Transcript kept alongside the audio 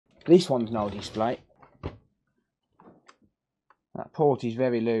This one's no display. That port is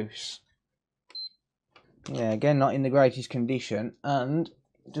very loose. Yeah, again, not in the greatest condition, and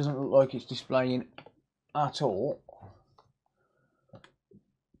it doesn't look like it's displaying at all.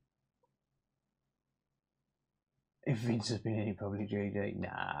 If Vince has been any public GD,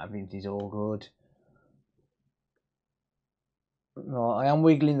 nah, Vince is all good. Right, I am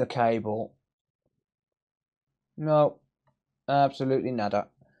wiggling the cable. No, absolutely nada.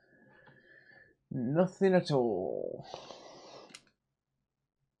 Nothing at all.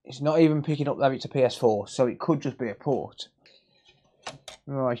 It's not even picking up that it's a PS4, so it could just be a port.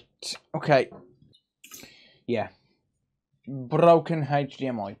 Right, okay. Yeah. Broken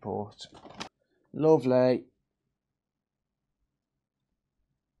HDMI port. Lovely.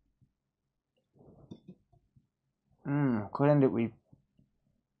 Could end up with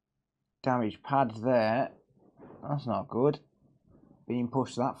damaged pads there. That's not good. Being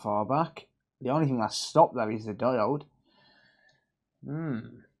pushed that far back. The only thing that's stopped that is the diode.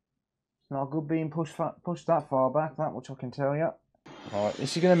 It's not good being pushed that far back, that much I can tell you. Alright,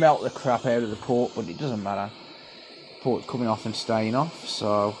 this is going to melt the crap out of the port, but it doesn't matter. The port's coming off and staying off,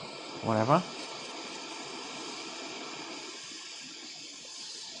 so whatever.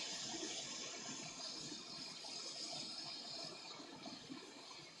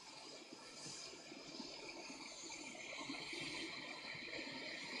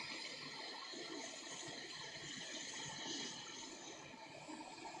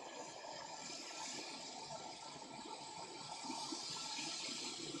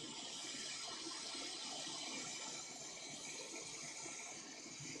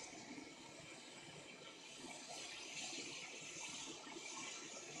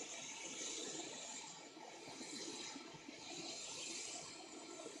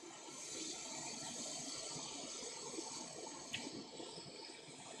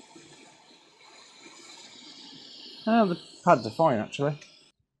 Oh, the pads are fine actually.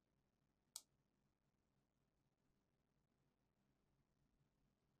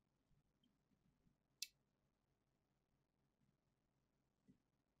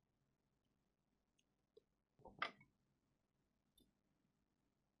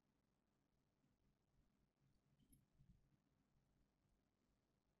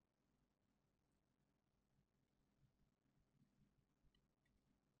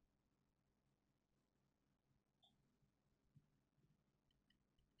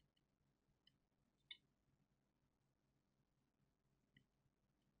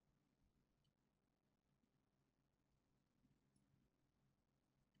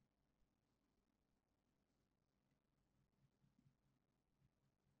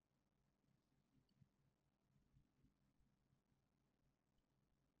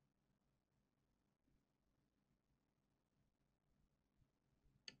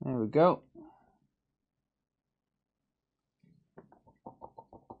 There we go.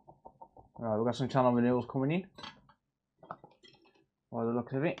 Right, we've got some channel renewals coming in. By the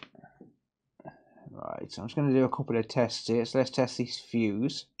look of it. Right, so I'm just going to do a couple of tests here. So let's test this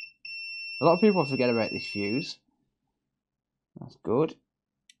fuse. A lot of people forget about this fuse. That's good.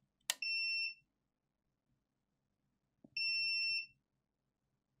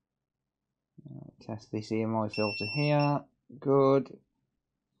 Test this EMI filter here. Good.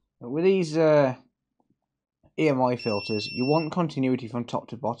 With these EMI filters, you want continuity from top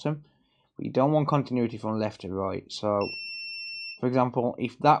to bottom, but you don't want continuity from left to right. So, for example,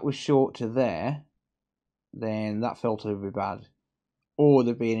 if that was short to there, then that filter would be bad. Or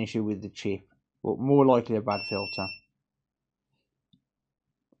there'd be an issue with the chip, but more likely a bad filter.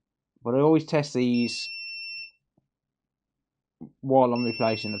 But I always test these while I'm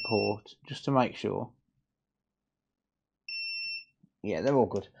replacing the port, just to make sure. Yeah, they're all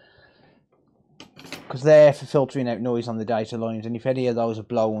good. Because they're for filtering out noise on the data lines, and if any of those are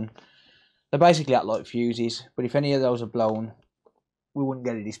blown, they basically act like fuses, but if any of those are blown, we wouldn't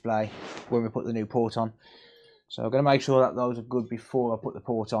get a display when we put the new port on. So I'm going to make sure that those are good before I put the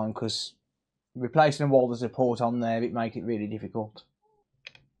port on, because replacing them while there's a port on there, it makes it really difficult.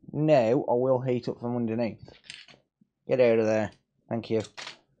 Now I will heat up from underneath. Get out of there. Thank you. Just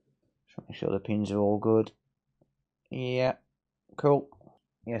make sure the pins are all good. Yeah, cool.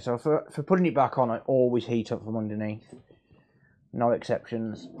 Yeah, so for putting it back on, I always heat up from underneath. No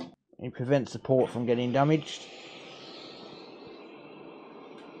exceptions. It prevents the port from getting damaged.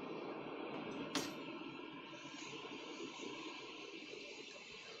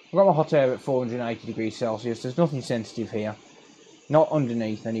 I've got my hot air at 480 degrees Celsius. There's nothing sensitive here. Not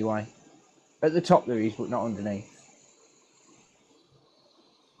underneath anyway. At the top there is, but not underneath.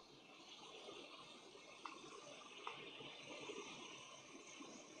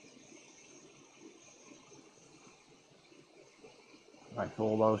 Wait for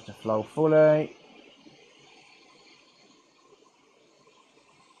all those to flow fully.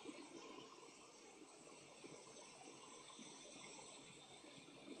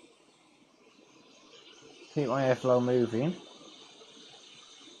 Keep my airflow moving.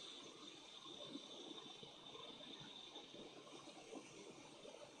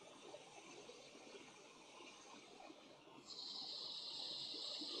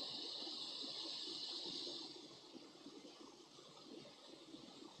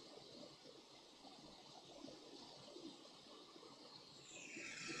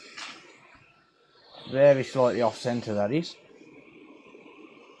 Very slightly off centre, that is.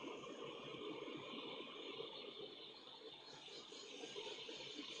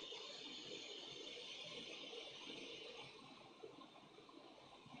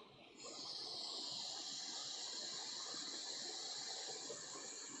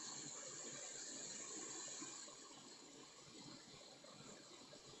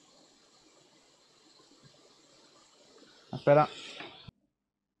 That's better.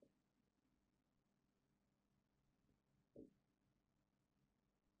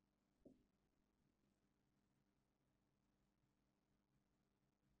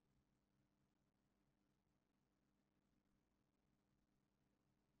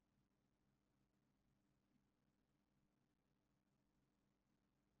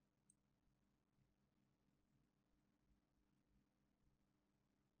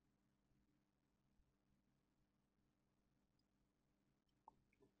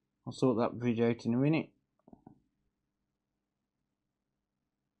 I'll sort that video out in a minute.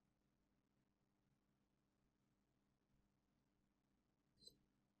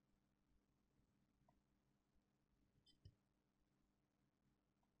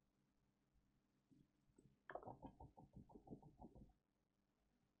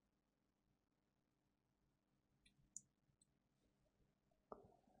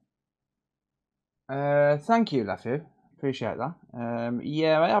 Thank you, Lafu. Appreciate that.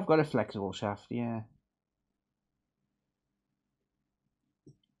 Yeah, I have got a flexible shaft, yeah.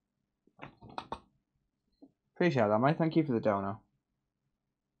 Appreciate that, mate. Thank you for the donor.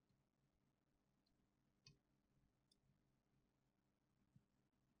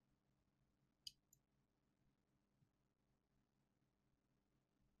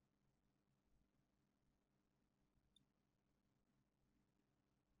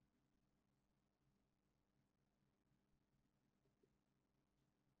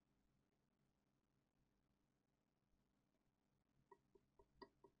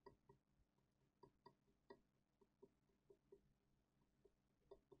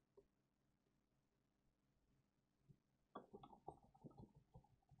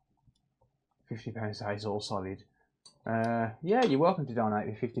 £50 size all solid. Yeah, you're welcome to donate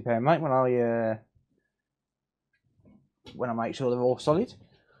with £50, mate. When I make sure they're all solid.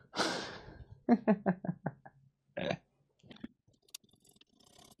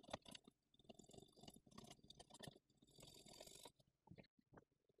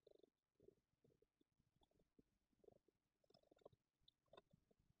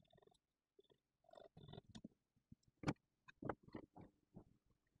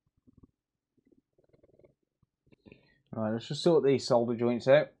 Right, let's just sort these solder joints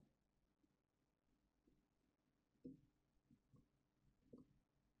out.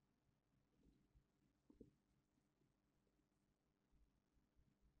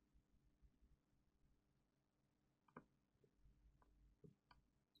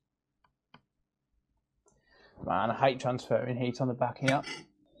 Man, I hate transferring heat on the back here.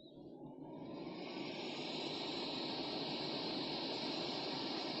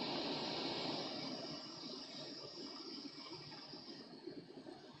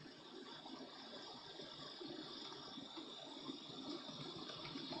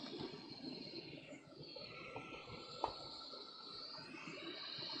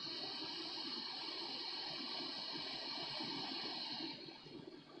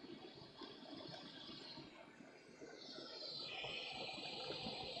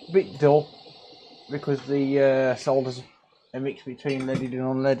 A bit dull because the solders are mixed between leaded and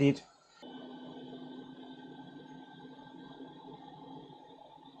unleaded.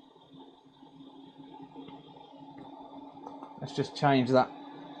 Let's just change that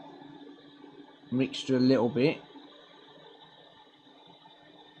mixture a little bit,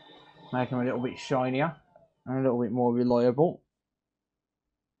 make them a little bit shinier and a little bit more reliable.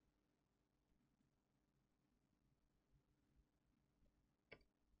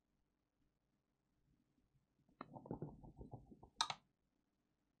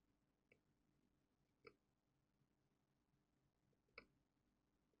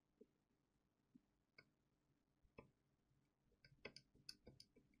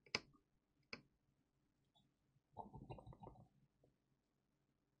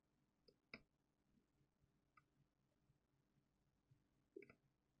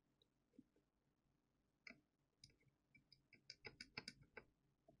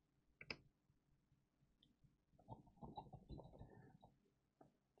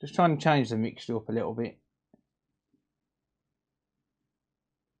 Just trying to change the mixture up a little bit.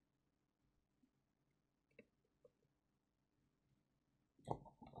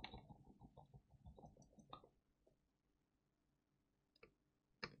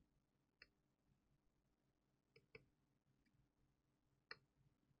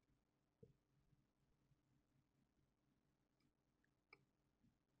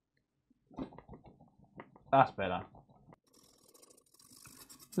 That's better.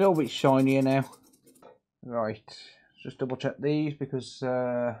 A little bit shinier now. Right, just double check these because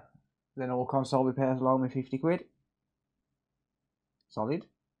then all console repairs allow me 50 quid. Solid,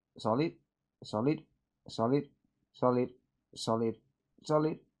 solid, solid, solid, solid, solid,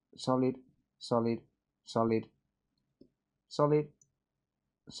 solid, solid, solid, solid, solid,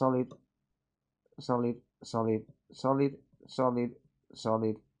 solid, solid, solid, solid, solid,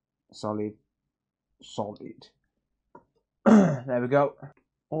 solid, solid, solid. There we go.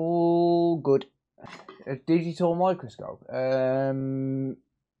 All good. A digital microscope. It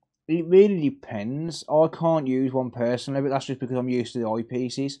really depends. I can't use one personally, but that's just because I'm used to the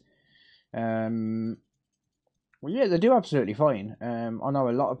eyepieces. Well, yeah, they do absolutely fine. I know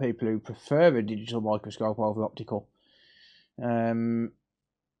a lot of people who prefer a digital microscope over optical.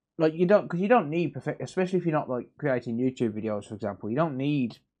 Like you don't need perfect, especially if you're not like creating YouTube videos, for example. You don't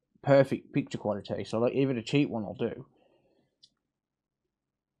need perfect picture quality. So like even a cheap one will do.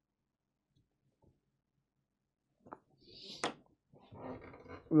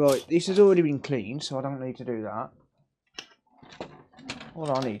 Right, this has already been cleaned, so I don't need to do that.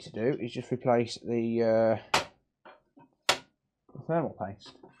 All I need to do is just replace the thermal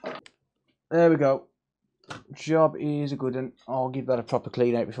paste. There we go. Job is a good one. I'll give that a proper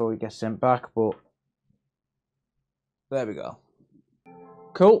clean out before it gets sent back, but there we go.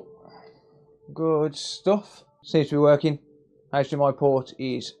 Cool. Good stuff. Seems to be working. HDMI port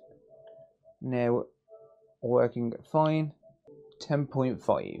is now working fine.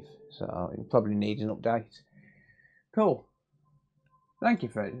 10.5, so it probably needs an update. Cool. Thank you,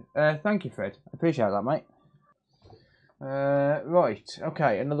 Fred. Thank you, Fred. I appreciate that, mate. Right.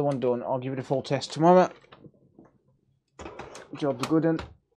 Okay, another one done. I'll give it a full test tomorrow. Job's a good one.